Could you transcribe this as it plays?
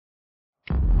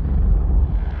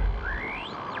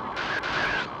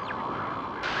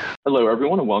Hello,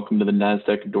 everyone, and welcome to the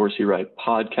NASDAQ Dorsey Wright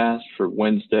podcast for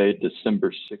Wednesday,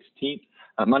 December 16th.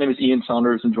 My name is Ian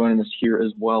Saunders, and joining us here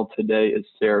as well today is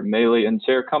Sarah Maley. And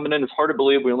Sarah, coming in, it's hard to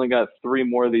believe we only got three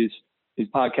more of these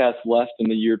podcasts left in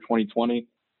the year 2020.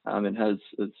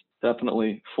 It's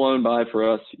definitely flown by for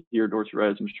us here at Dorsey Wright,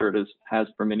 as I'm sure it has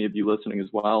for many of you listening as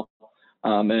well.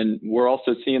 And we're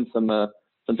also seeing some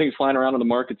things flying around in the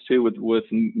markets too, with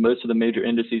most of the major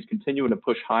indices continuing to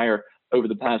push higher over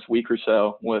the past week or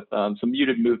so, with some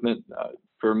muted movement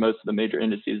for most of the major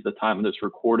indices at the time of this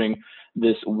recording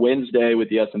this Wednesday, with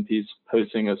the S&Ps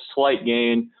posting a slight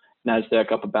gain,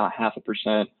 NASDAQ up about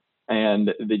 0.5%, and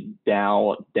the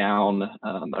Dow down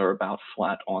or about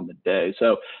flat on the day.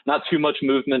 So not too much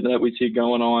movement that we see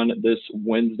going on this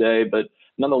Wednesday, but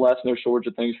nonetheless, no shortage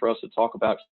of things for us to talk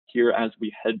about here as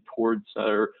we head towards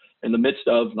or in the midst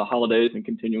of the holidays and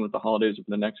continuing with the holidays over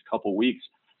the next couple weeks.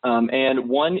 And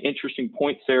one interesting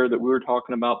point, Sarah, that we were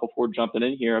talking about before jumping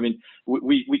in here, I mean,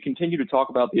 we continue to talk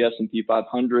about the S&P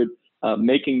 500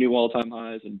 making new all-time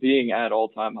highs and being at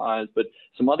all-time highs, but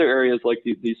some other areas like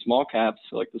these small caps,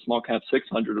 like the small cap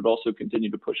 600, would also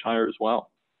continue to push higher as well.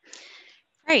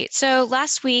 Right. So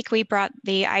last week we brought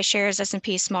the iShares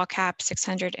S&P Small Cap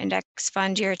 600 Index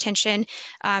Fund to your attention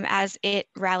as it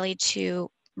rallied to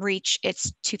reach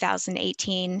its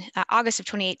 2018, August of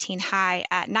 2018 high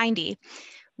at 90.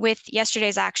 With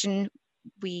yesterday's action,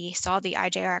 we saw the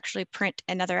IJR actually print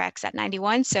another X at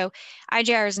 91. So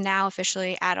IJR is now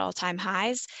officially at all-time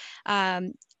highs.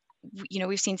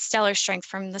 We've seen stellar strength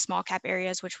from the small cap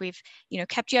areas, which we've,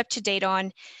 kept you up to date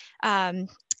on.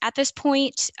 At this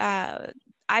point,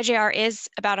 IJR is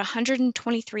about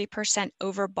 123%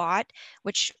 overbought,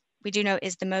 which we do know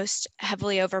is the most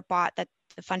heavily overbought that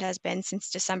the fund has been since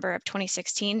December of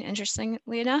 2016,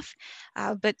 interestingly enough.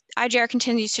 But IJR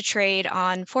continues to trade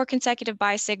on 4 consecutive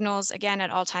buy signals, again at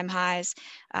all-time highs.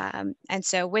 And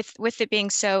so with it being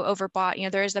so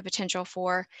overbought, there is the potential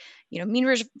for,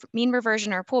 mean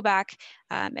reversion or pullback.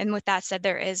 And with that said,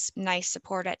 there is nice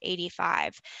support at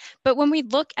 85. But when we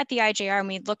look at the IJR and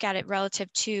we look at it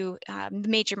relative to the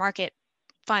major market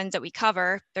funds that we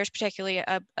cover, there's particularly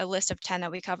a list of 10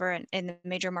 that we cover in the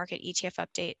major market ETF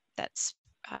update that's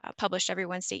published every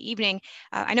Wednesday evening.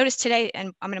 I noticed today,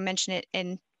 and I'm going to mention it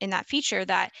in that feature,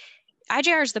 that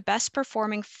IJR is the best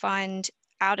performing fund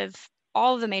out of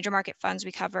all of the major market funds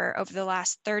we cover over the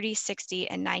last 30, 60,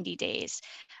 and 90 days.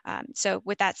 So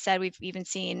with that said, we've even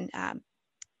seen that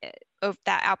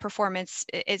outperformance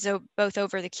is both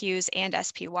over the Qs and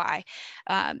SPY.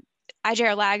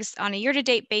 IJR lags on a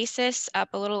year-to-date basis, up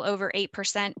a little over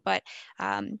 8%, but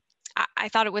I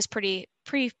thought it was pretty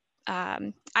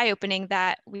eye-opening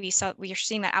that we are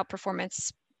seeing that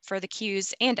outperformance for the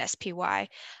Qs and SPY.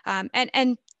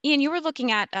 And Ian, you were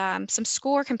looking at some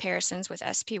score comparisons with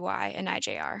SPY and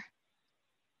IJR.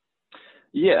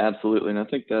 Yeah, absolutely, and I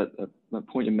think that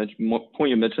point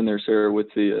you mentioned there, Sarah, with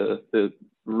the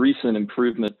recent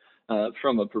improvement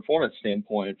from a performance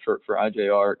standpoint for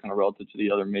IJR, kind of relative to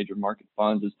the other major market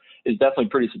funds, is definitely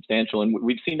pretty substantial, and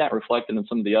we've seen that reflected in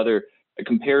some of the other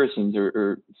comparisons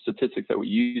or statistics that we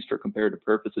use for comparative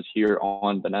purposes here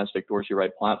on the NASDAQ Dorsey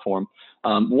Wright platform.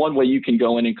 One way you can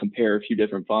go in and compare a few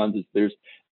different funds is there's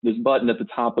this button at the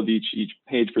top of each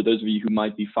page for those of you who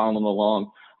might be following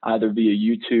along either via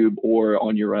YouTube or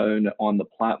on your own on the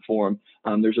platform.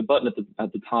 There's a button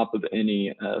at the top of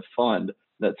any fund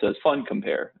that says Fund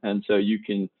Compare, and so you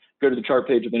can go to the chart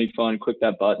page of any fund, click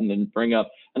that button, and bring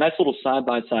up a nice little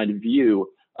side-by-side view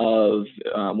of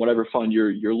whatever fund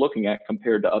you're looking at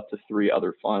compared to up to 3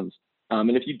 other funds.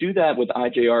 And if you do that with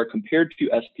IJR compared to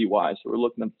SPY, so we're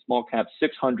looking at the small cap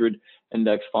 600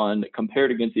 index fund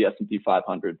compared against the S&P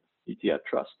 500 ETF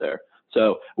trust there.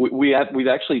 So we've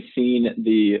actually seen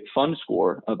the fund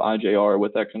score of IJR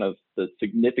with that kind of the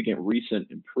significant recent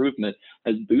improvement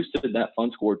has boosted that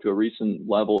fund score to a recent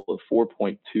level of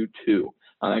 4.22,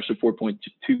 actually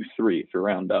 4.23 for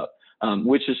round up.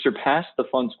 Which has surpassed the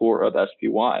fund score of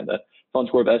SPY. The fund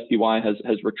score of SPY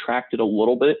has retracted a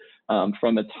little bit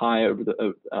from its high over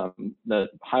the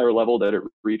higher level that it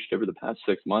reached over the past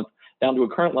 6 months, down to a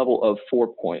current level of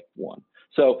 4.1.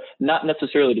 So not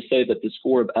necessarily to say that the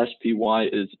score of SPY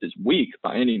is weak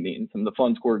by any means, and the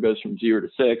fund score goes from 0 to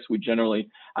 6. We generally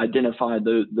identify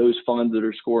those funds that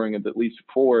are scoring of at least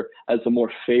 4 as the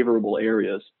more favorable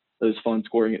areas. Those funds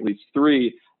scoring at least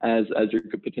 3 as your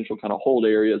potential kind of hold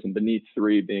areas, and beneath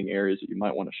 3 being areas that you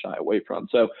might want to shy away from.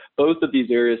 So both of these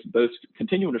areas both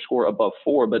continuing to score above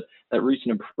 4, but that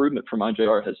recent improvement from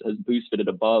IJR has boosted it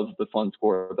above the fund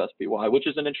score of SPY, which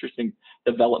is an interesting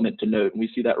development to note. And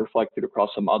we see that reflected across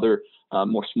some other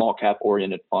more small cap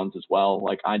oriented funds as well,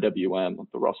 like IWM,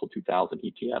 the Russell 2000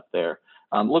 ETF there.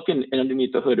 Looking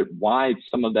underneath the hood at why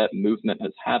some of that movement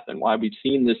has happened, why we've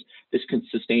seen this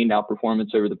sustained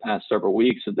outperformance over the past several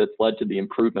weeks that's led to the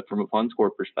improvement from a fund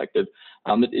score perspective.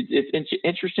 It's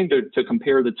interesting to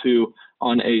compare the two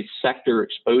on a sector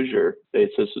exposure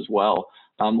basis as well.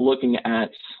 Looking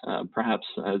at perhaps,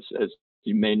 as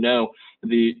you may know,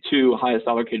 the 2 highest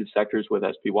allocated sectors with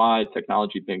SPY,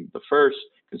 technology being the first,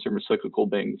 consumer cyclical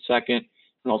being the second,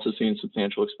 and also seeing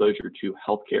substantial exposure to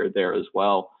healthcare there as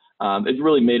well. It's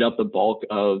really made up the bulk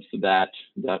of that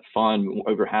fund,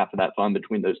 over half of that fund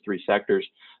between those 3 sectors,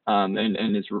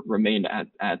 and has remained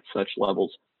at such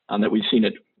levels that we've seen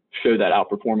it show that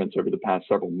outperformance over the past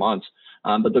several months.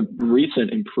 But the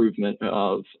recent improvement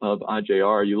of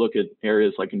IJR, you look at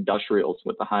areas like industrials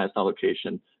with the highest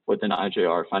allocation within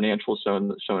IJR, financial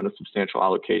showing a substantial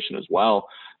allocation as well.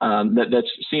 That's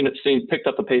picked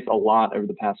up the pace a lot over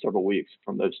the past several weeks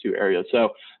from those 2 areas. So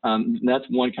that's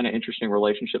one kind of interesting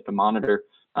relationship to monitor.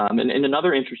 And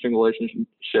another interesting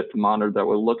relationship to monitor that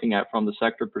we're looking at from the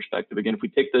sector perspective, again, if we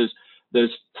take those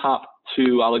top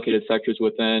 2 allocated sectors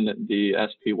within the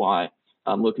SPY,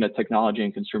 looking at technology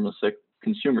and consumer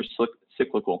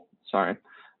cyclical,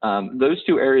 those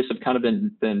 2 areas have kind of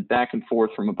been back and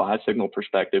forth from a buy signal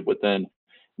perspective within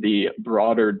the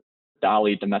broader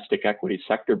DALI domestic equity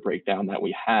sector breakdown that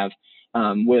we have,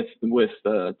 with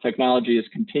technology is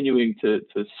continuing to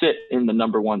sit in the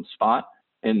 #1 spot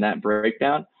in that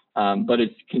breakdown. But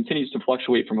it continues to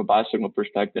fluctuate from a buy signal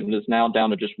perspective and is now down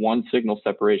to just 1 signal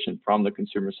separation from the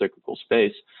consumer cyclical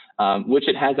space, which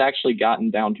it has actually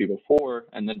gotten down to before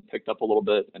and then picked up a little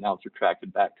bit, and now it's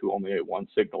retracted back to only a 1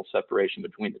 signal separation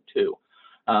between the 2.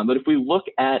 But if we look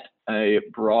at a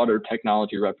broader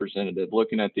technology representative,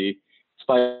 looking at the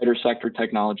Spider Sector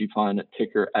Technology Fund,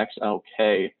 ticker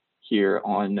XLK, here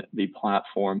on the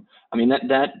platform. I mean,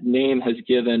 that name has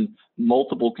given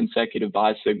multiple consecutive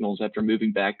buy signals after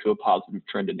moving back to a positive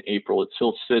trend in April. It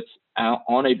still sits out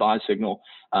on a buy signal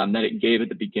that it gave at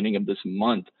the beginning of this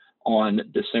month on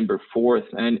December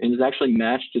 4th, and it has actually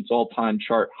matched its all-time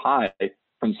chart high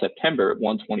from September at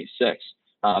 126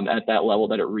 at that level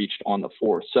that it reached on the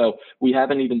 4th. So we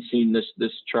haven't even seen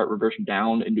this chart reverse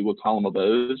down into a column of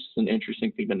O's. It's an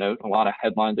interesting thing to note. A lot of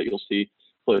headlines that you'll see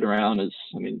float around is,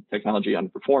 I mean, technology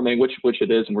underperforming, which it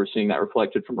is, and we're seeing that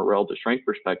reflected from a relative strength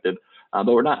perspective. But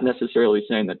we're not necessarily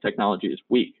saying that technology is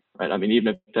weak, right? I mean,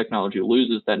 even if technology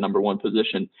loses that #1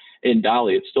 position in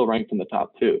DALI, it's still ranked in the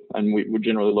top 2, and we would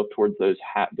generally look towards those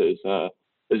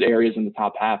areas in the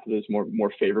top half of those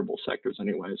more favorable sectors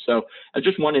anyway. So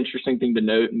just one interesting thing to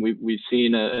note, and we've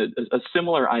seen a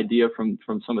similar idea from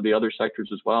some of the other sectors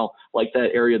as well, like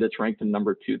that area that's ranked in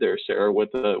 #2 there, Sarah,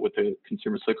 with the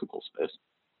consumer cyclical space.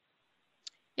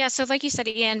 Yeah, so like you said,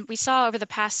 Ian, we saw over the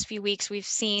past few weeks, we've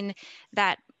seen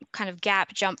that kind of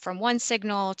gap jump from 1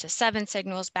 signal to 7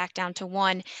 signals back down to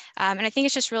 1. And I think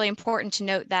it's just really important to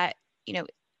note that, you know,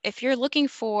 if you're looking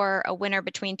for a winner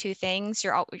between 2 things,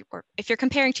 or if you're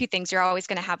comparing 2 things, you're always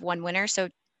going to have 1 winner. So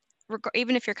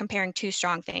even if you're comparing 2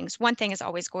 strong things, 1 thing is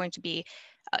always going to be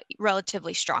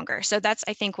relatively stronger. So that's,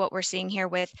 I think, what we're seeing here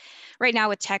with right now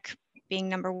with tech being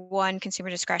 #1, consumer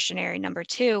discretionary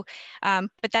 #2.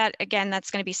 But that, again, that's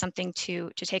going to be something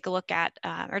to take a look at,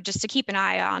 or just to keep an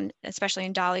eye on, especially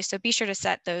in DALI. So be sure to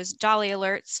set those DALI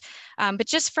alerts. But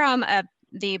just from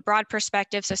the broad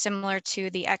perspective, so similar to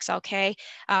the XLK,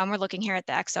 we're looking here at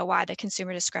the XLY, the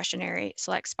Consumer Discretionary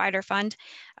Select Spider Fund.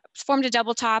 Formed a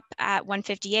double top at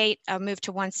 158, move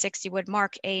to 160 would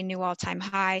mark a new all-time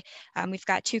high. We've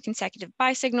got 2 consecutive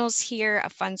buy signals here, a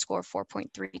fund score of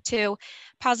 4.32,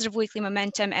 positive weekly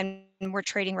momentum, and we're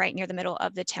trading right near the middle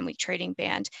of the 10-week trading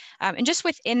band. And just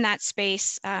within that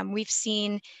space, we've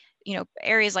seen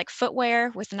areas like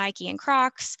footwear with Nike and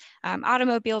Crocs,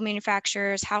 automobile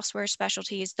manufacturers, houseware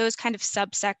specialties, those kind of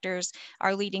subsectors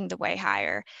are leading the way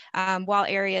higher, while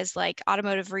areas like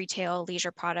automotive retail,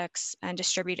 leisure products, and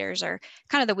distributors are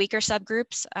kind of the weaker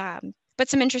subgroups. But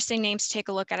some interesting names to take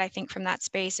a look at, I think, from that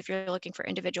space if you're looking for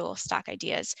individual stock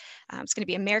ideas. It's going to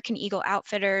be American Eagle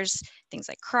Outfitters, things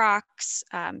like Crocs,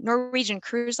 Norwegian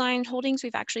Cruise Line Holdings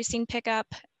we've actually seen pick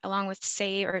up, along with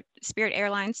Spirit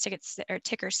Airlines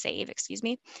ticker SAVE, excuse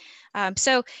me.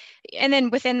 So, and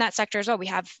then within that sector as well, we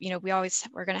have, we're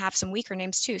going to have some weaker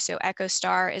names too. So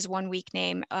EchoStar is one weak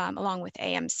name, along with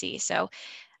AMC. So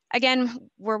again,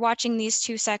 we're watching these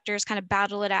two sectors kind of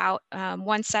battle it out.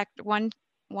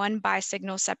 One buy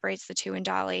signal separates the two in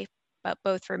Dali, but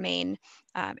both remain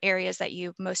areas that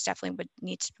you most definitely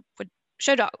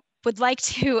would like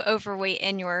to overweight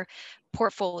in your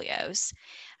portfolios.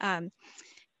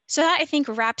 So that, I think,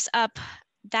 wraps up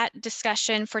that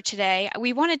discussion for today.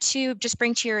 We wanted to just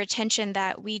bring to your attention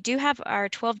that we do have our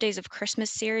 12 Days of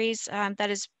Christmas series that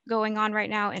is going on right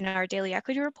now in our Daily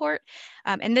Equity Report.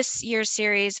 And this year's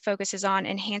series focuses on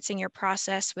enhancing your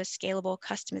process with scalable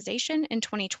customization in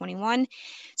 2021.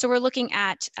 So we're looking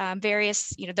at various,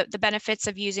 the benefits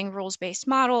of using rules-based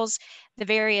models, the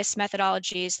various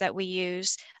methodologies that we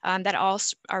use that all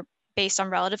are based on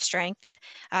relative strength.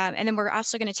 And then we're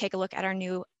also going to take a look at our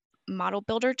new model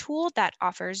builder tool that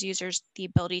offers users the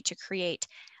ability to create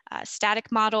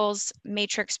static models,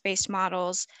 matrix-based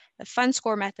models, the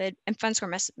FundScore method and FundScore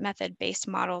method-based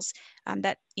models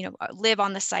that live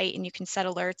on the site, and you can set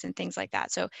alerts and things like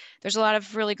that. So there's a lot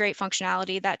of really great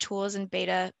functionality. That tool is in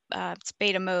beta, it's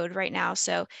beta mode right now.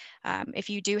 So if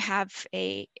you do have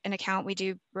an account, we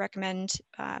do recommend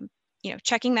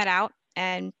checking that out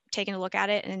and taking a look at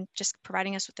it and just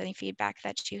providing us with any feedback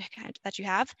that you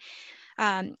have.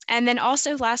 And then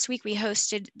also last week we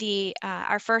hosted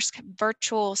our first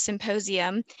virtual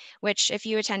symposium, which if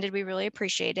you attended, we really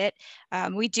appreciate it.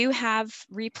 We do have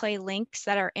replay links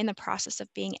that are in the process of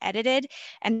being edited,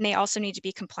 and they also need to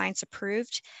be compliance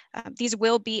approved. These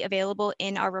will be available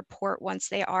in our report once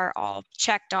they are all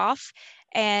checked off.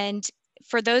 And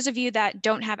for those of you that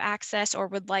don't have access or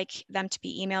would like them to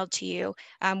be emailed to you,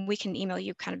 we can email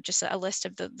you kind of just a list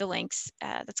of the links.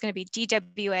 That's going to be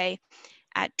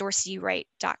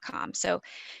dwa@dorseywright.com. So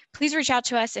please reach out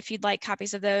to us if you'd like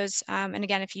copies of those. And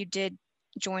again, if you did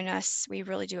join us, we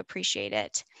really do appreciate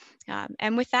it.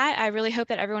 And with that, I really hope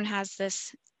that everyone has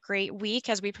this great week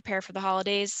as we prepare for the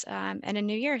holidays and a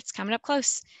new year. It's coming up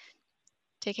close.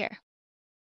 Take care.